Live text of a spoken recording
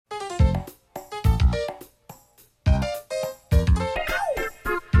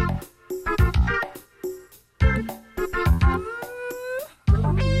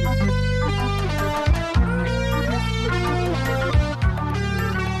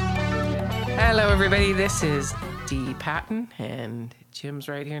Hello, everybody. This is Dee Patton, and Jim's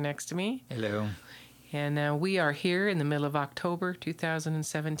right here next to me. Hello. And we are here in the middle of October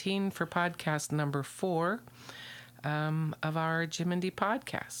 2017 for podcast number 4 of our Jim and Dee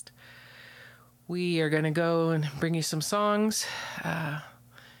Podcast. We are going to go and bring you some songs,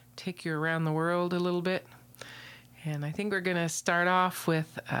 take you around the world a little bit. And I think we're going to start off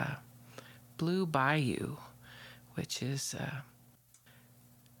with Blue Bayou, which is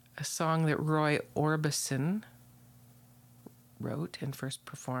a song that Roy Orbison wrote and first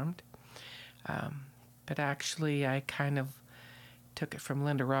performed. But actually, I kind of took it from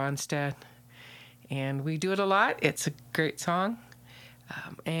Linda Ronstadt, and we do it a lot. It's a great song.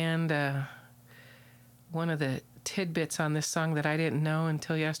 And one of the tidbits on this song that I didn't know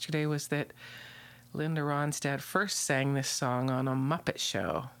until yesterday was that Linda Ronstadt first sang this song on a Muppet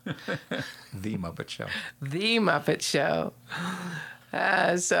Show. The Muppet Show. The Muppet Show.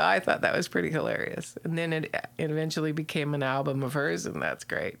 So I thought that was pretty hilarious. And then it eventually became an album of hers, and that's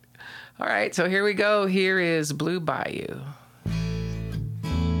great. All right, so here we go. Here is Blue Bayou.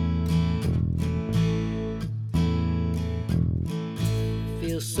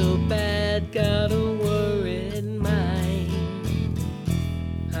 Feel so bad, got a worried mind.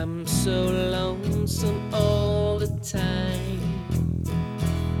 I'm so lonesome all the time.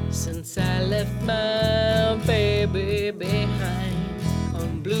 Since I left my baby behind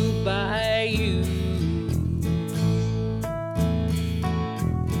on Blue Bayou.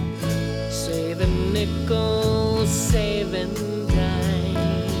 Saving nickels, saving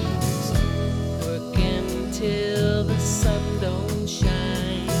dimes, working till the sun don't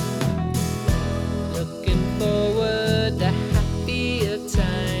shine, looking forward to happier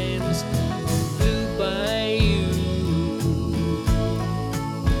times on Blue Bayou.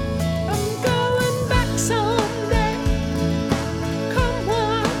 I'm going back someday, come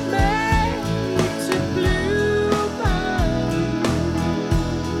what may, to Blue Bayou,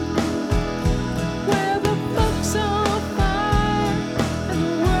 where the folks are fine and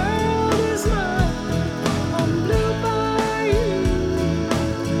the world is mine on Blue Bayou,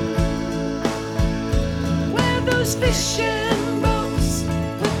 where those fishing boats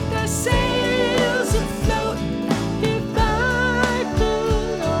with their sails afloat. If I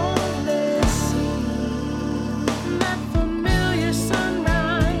could only see that familiar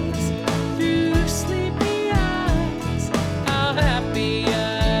sunrise through sleepy eyes, how happy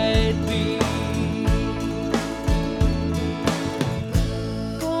I'd be.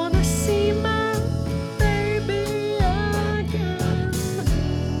 Gonna see my baby again.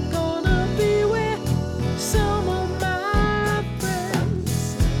 Gonna be with some of my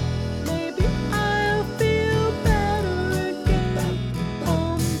friends. Maybe I'll feel better again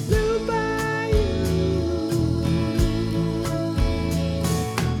on Blue Bayou.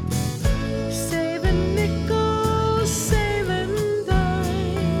 Saving nickels, saving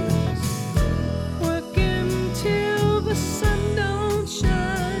dimes, working till the sun don't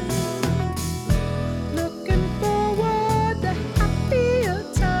shine, looking forward to happier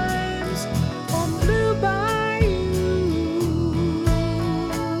times on Blue Bayou.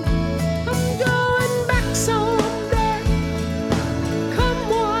 I'm going back someday, come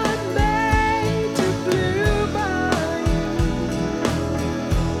what may, to Blue Bayou,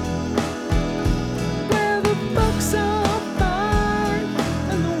 where the folks are fine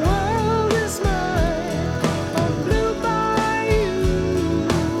and the world is mine on Blue Bayou,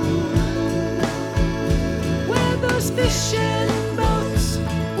 where those fishing boats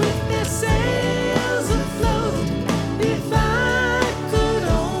with their sails afloat. If I could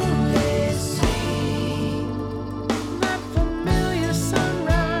only see that familiar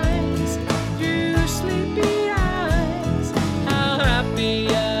sunrise through sleepy eyes, how happy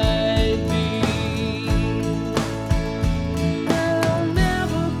I'd be. But I'll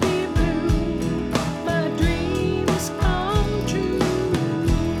never be blue, my dreams come true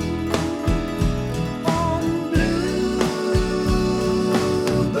on Blue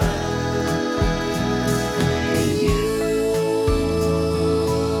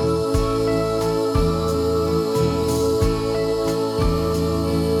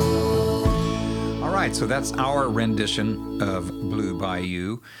All right, so that's our rendition of Blue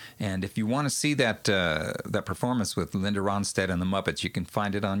Bayou. And if you want to see that that performance with Linda Ronstadt and the Muppets, you can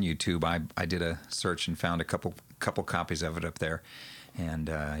find it on YouTube. I did a search and found a couple copies of it up there.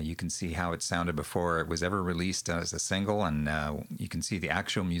 And you can see how it sounded before it was ever released as a single. And you can see the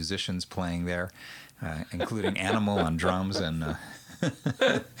actual musicians playing there, including Animal on drums and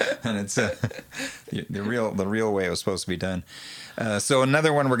and it's the real way it was supposed to be done. So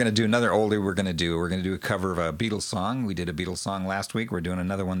another one we're going to do, another oldie we're going to do a cover of a Beatles song. We did a Beatles song last week. We're doing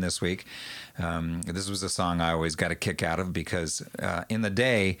another one this week. This was a song I always got a kick out of because in the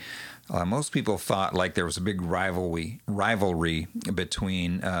day, most people thought like there was a big rivalry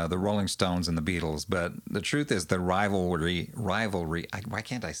between the Rolling Stones and the Beatles. But the truth is the rivalry, why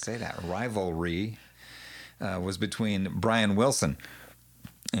can't I say that? Rivalry was between Brian Wilson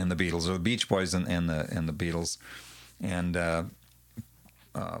and the Beatles, or the Beach Boys and the Beatles. And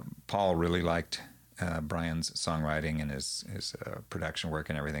Paul really liked Brian's songwriting and his production work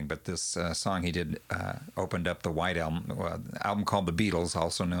and everything. But this song he did opened up the White Album, album called The Beatles,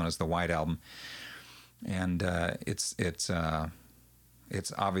 also known as the White Album. And it's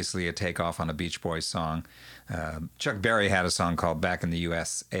obviously a takeoff on a Beach Boys song. Chuck Berry had a song called Back in the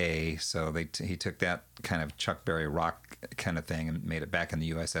USA, so he took that kind of Chuck Berry rock kind of thing and made it Back in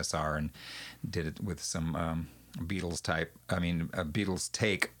the USSR and did it with some Beatles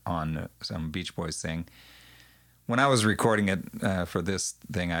take on some Beach Boys thing. When I was recording it for this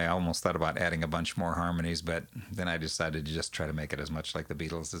thing, I almost thought about adding a bunch more harmonies, but then I decided to just try to make it as much like the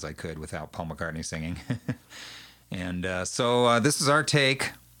Beatles as I could without Paul McCartney singing. And so this is our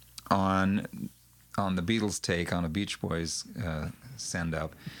take on the Beatles take on a Beach Boys send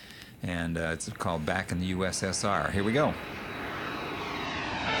up, and it's called Back in the USSR. Here we go.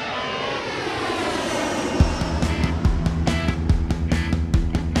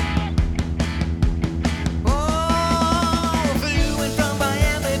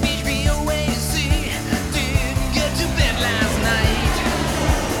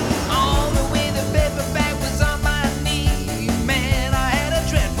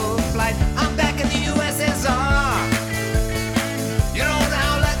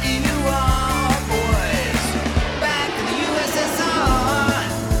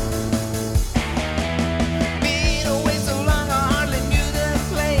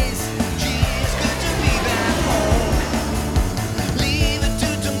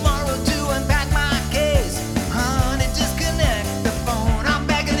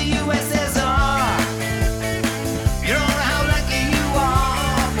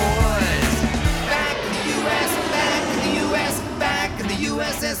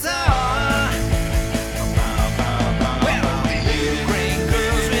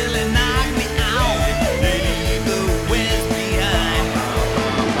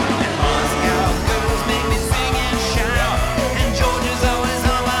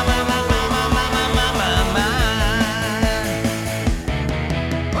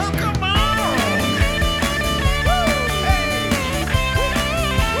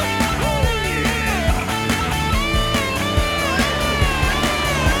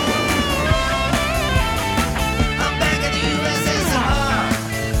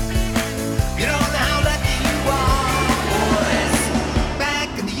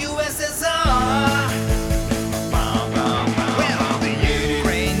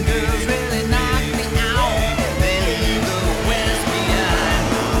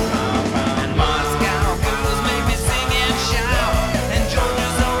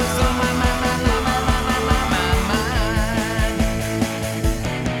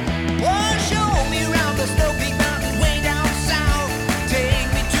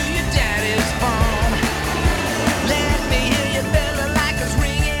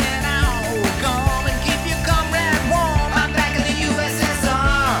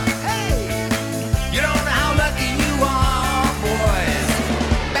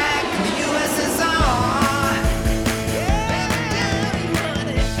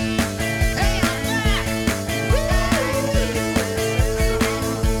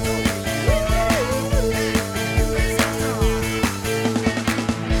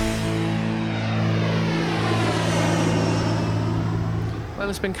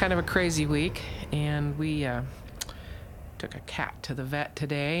 It's been kind of a crazy week, and we took a cat to the vet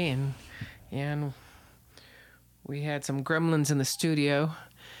today, and we had some gremlins in the studio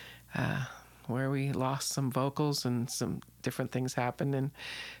where we lost some vocals and some different things happened, and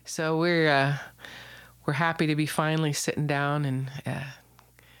so we're happy to be finally sitting down and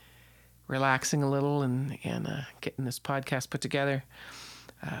relaxing a little and getting this podcast put together.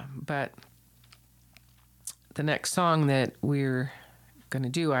 But the next song that we're going to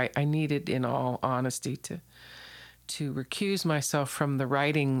do, I needed, in all honesty, to recuse myself from the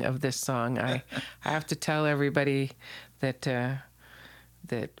writing of this song. I have to tell everybody that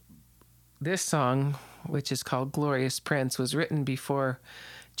that this song, which is called Glorious Prince, was written before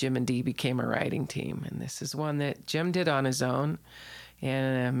Jim and Dee became a writing team, and this is one that Jim did on his own,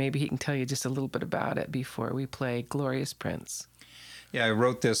 and maybe he can tell you just a little bit about it before we play Glorious Prince. Yeah, I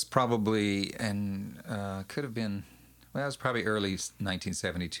wrote this probably, and could have been, well, it was probably early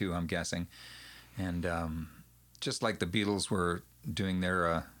 1972, I'm guessing. And just like the Beatles were doing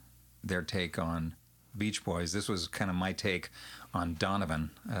their take on Beach Boys, this was kind of my take on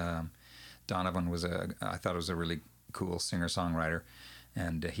Donovan. Donovan I thought it was a really cool singer-songwriter.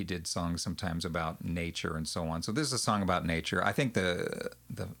 And he did songs sometimes about nature and so on. So this is a song about nature. I think the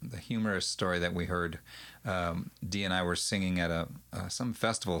humorous story that we heard, Dee and I were singing at some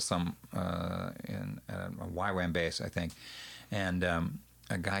festival, in a YWAM base, I think, and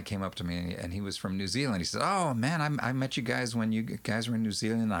a guy came up to me and he was from New Zealand. He said, "Oh man, I met you guys when you guys were in New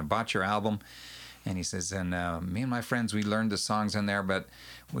Zealand. And I bought your album." And he says, "And me and my friends, we learned the songs in there, but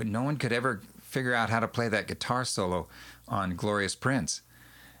no one could ever figure out how to play that guitar solo on Glorious Prince."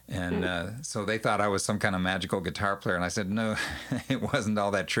 And so they thought I was some kind of magical guitar player. And I said, "No, it wasn't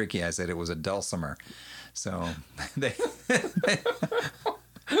all that tricky." I said it was a dulcimer. So they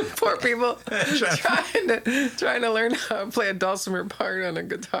Poor people trying to learn how to play a dulcimer part on a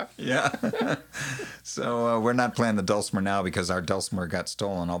guitar. Yeah. So we're not playing the dulcimer now because our dulcimer got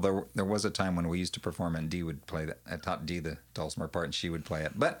stolen. Although there was a time when we used to perform and Dee would play that. I taught Dee the dulcimer part and she would play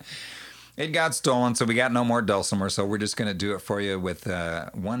it. But it got stolen, so we got no more dulcimer. So we're just going to do it for you with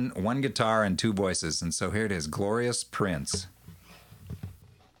one guitar and two voices. And so here it is, Glorious Prince.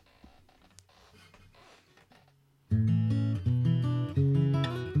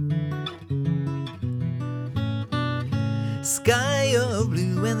 Sky of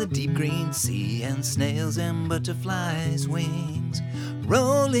blue and the deep green sea, and snails and butterflies' wings,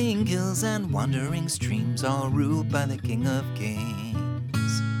 rolling hills and wandering streams, all ruled by the King of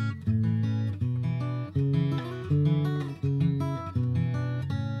Kings.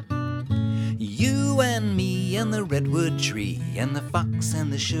 You and me and the redwood tree, and the fox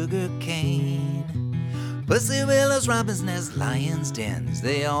and the sugar cane, pussy willows, robin's nest, lions' dens,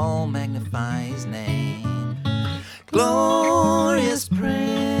 they all magnify his name. Glorious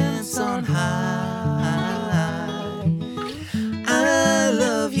Prince on high, I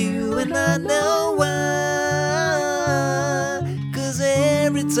love you and I know why, 'cause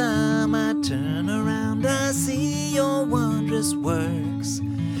every time I turn around I see your wondrous works.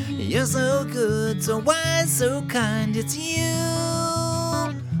 You're so good, so wise, so kind, it's you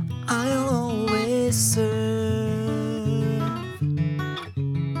I'll always serve.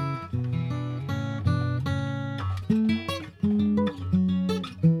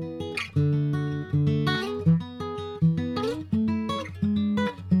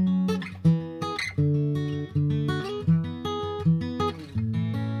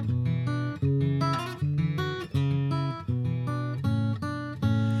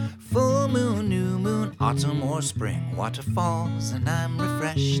 Full moon, new moon, autumn or spring, waterfalls and I'm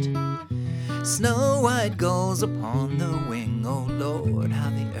refreshed. Snow white gulls upon the wing, oh Lord, how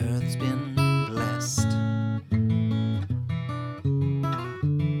the earth's been blessed.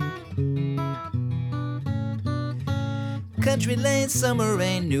 Country lane, summer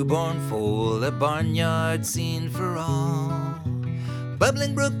rain, newborn foal, a barnyard scene for all.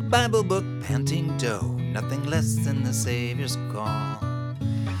 Bubbling brook, Bible book, panting doe, nothing less than the Savior's call.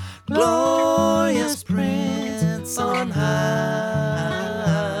 Glorious Prince on high,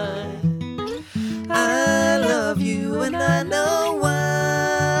 I love you and I know why,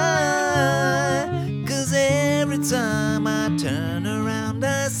 'cause every time I turn around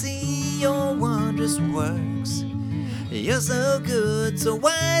I see your wondrous works. You're so good, so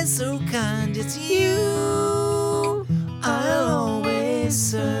wise, so kind, it's you I'll always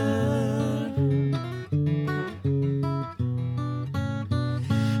serve.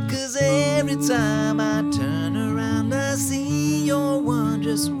 Every time I turn around I see your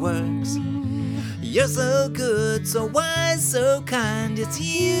wondrous works. You're so good, so wise, so kind, it's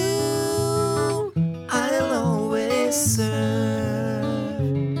you I'll always serve.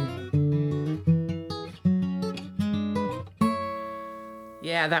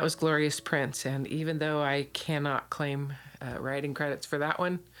 Yeah, that was Glorious Prince, and even though I cannot claim writing credits for that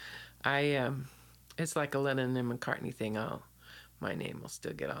one, it's like a Lennon and McCartney thing. My name will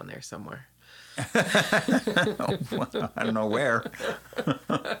still get on there somewhere. I don't know where.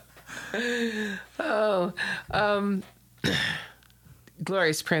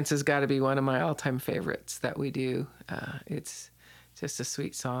 Glorious Prince has got to be one of my all-time favorites that we do. It's just a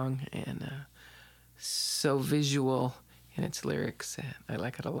sweet song and so visual in its lyrics. I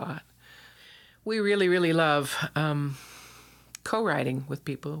like it a lot. We really, really love co-writing with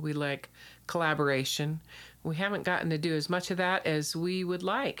people. We like collaboration. We haven't gotten to do as much of that as we would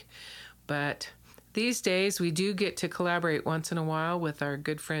like. But these days, we do get to collaborate once in a while with our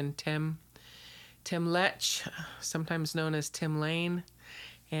good friend Tim. Tim Lech, sometimes known as Tim Lane,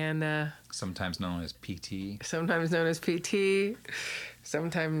 and Sometimes known as PT. sometimes known as PT,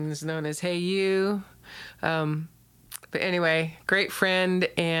 sometimes known as Hey You. But anyway, great friend,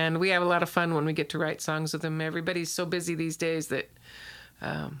 and we have a lot of fun when we get to write songs with him. Everybody's so busy these days that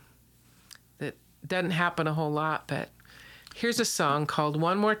that doesn't happen a whole lot. But here's a song called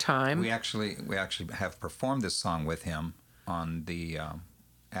 "One More Time." We actually have performed this song with him on the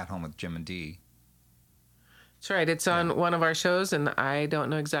At Home with Jim and Dee. That's right. It's on one of our shows, and I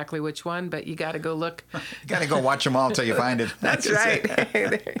don't know exactly which one, but you got to go look. You got to go watch them all until you find it. That's right.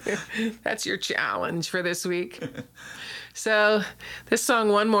 That's your challenge for this week. So this song,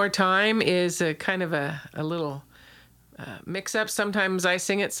 One More Time, is a kind of a little mix-up. Sometimes I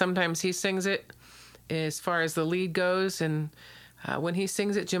sing it, sometimes he sings it as far as the lead goes. And when he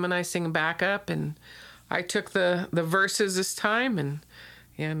sings it, Jim and I sing back up. And I took the verses this time, and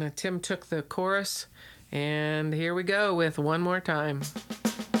Tim took the chorus. And here we go with One More Time.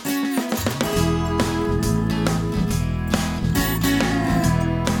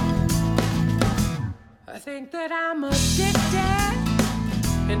 I think that I'm addicted.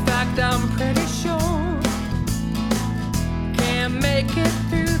 In fact, I'm pretty sure. Can't make it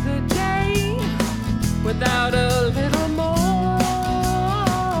through the day without a little more.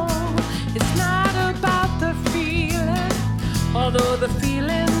 It's not about the feeling, although the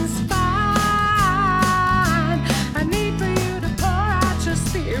feeling's fine. I need for you to pour out your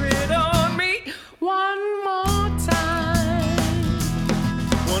spirit on me one more time.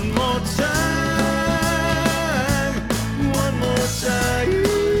 One more time, one more time,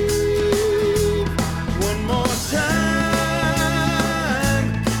 one more time,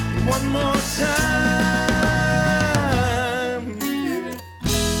 one more time. Yeah.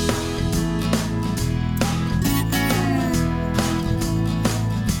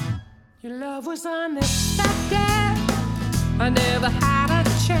 Your love was unexpected. I never had a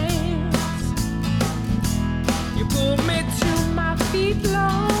chance. You pulled me to my feet,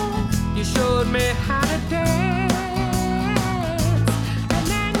 Lord. You showed me how to dance. And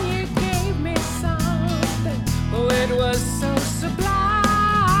then you gave me something. Oh, it was so sublime.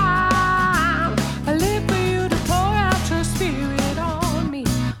 I live for you to pour out your spirit on me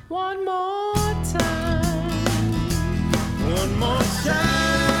one more time. One more time,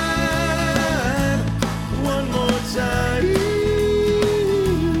 one more time,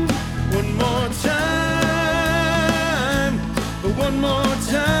 one more time, one more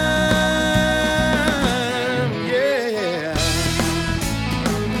time, yeah.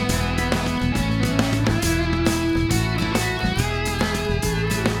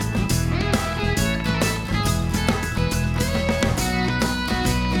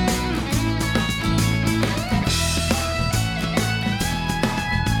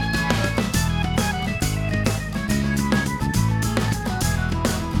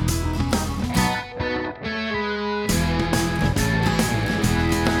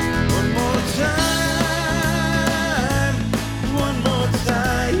 One more time, one more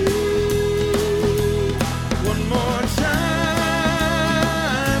time, one more time,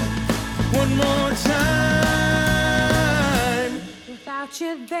 one more time. Without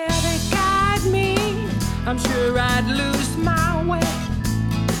you there to guide me, I'm sure I'd lose my way.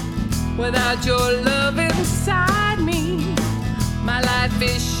 Without your love inside me, my life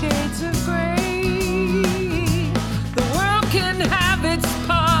is shades of gray. The world can have its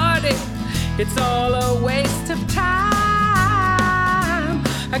party, it's all a waste of time.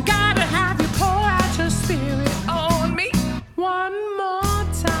 I gotta have you pour out your spirit on me one more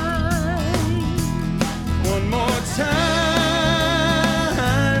time. One more time,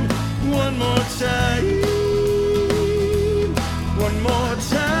 one more time, one more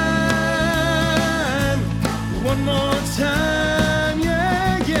time, one more time,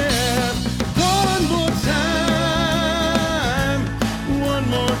 yeah, yeah. One more time, one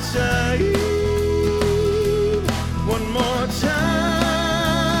more time, one more time,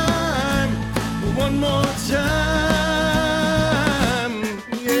 one more time,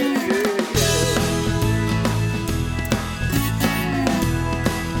 yeah, yeah, yeah.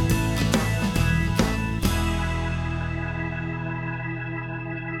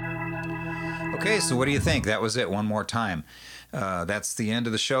 Okay, so what do you think? That was it. One more time. That's the end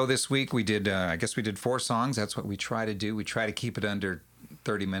of the show this week. We did, I guess we did 4 songs. That's what we try to do. We try to keep it under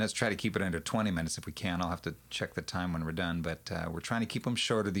 30 minutes, try to keep it under 20 minutes if we can. I'll have to check the time when we're done, but we're trying to keep them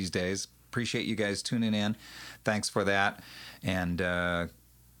shorter these days. Appreciate you guys tuning in. Thanks for that. And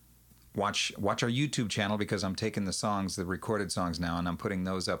watch our YouTube channel, because I'm taking the songs, the recorded songs now, and I'm putting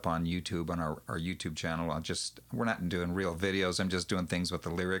those up on YouTube, on our YouTube channel. We're not doing real videos. I'm just doing things with the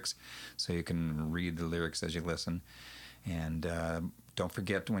lyrics, so you can read the lyrics as you listen. And don't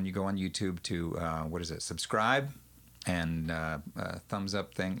forget, when you go on YouTube, to subscribe and thumbs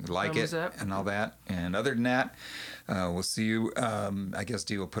up thing, like Thumbs it, up. and all that. And other than that, we'll see you. I guess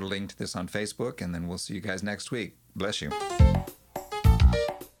Dee will put a link to this on Facebook, and then we'll see you guys next week. Bless you.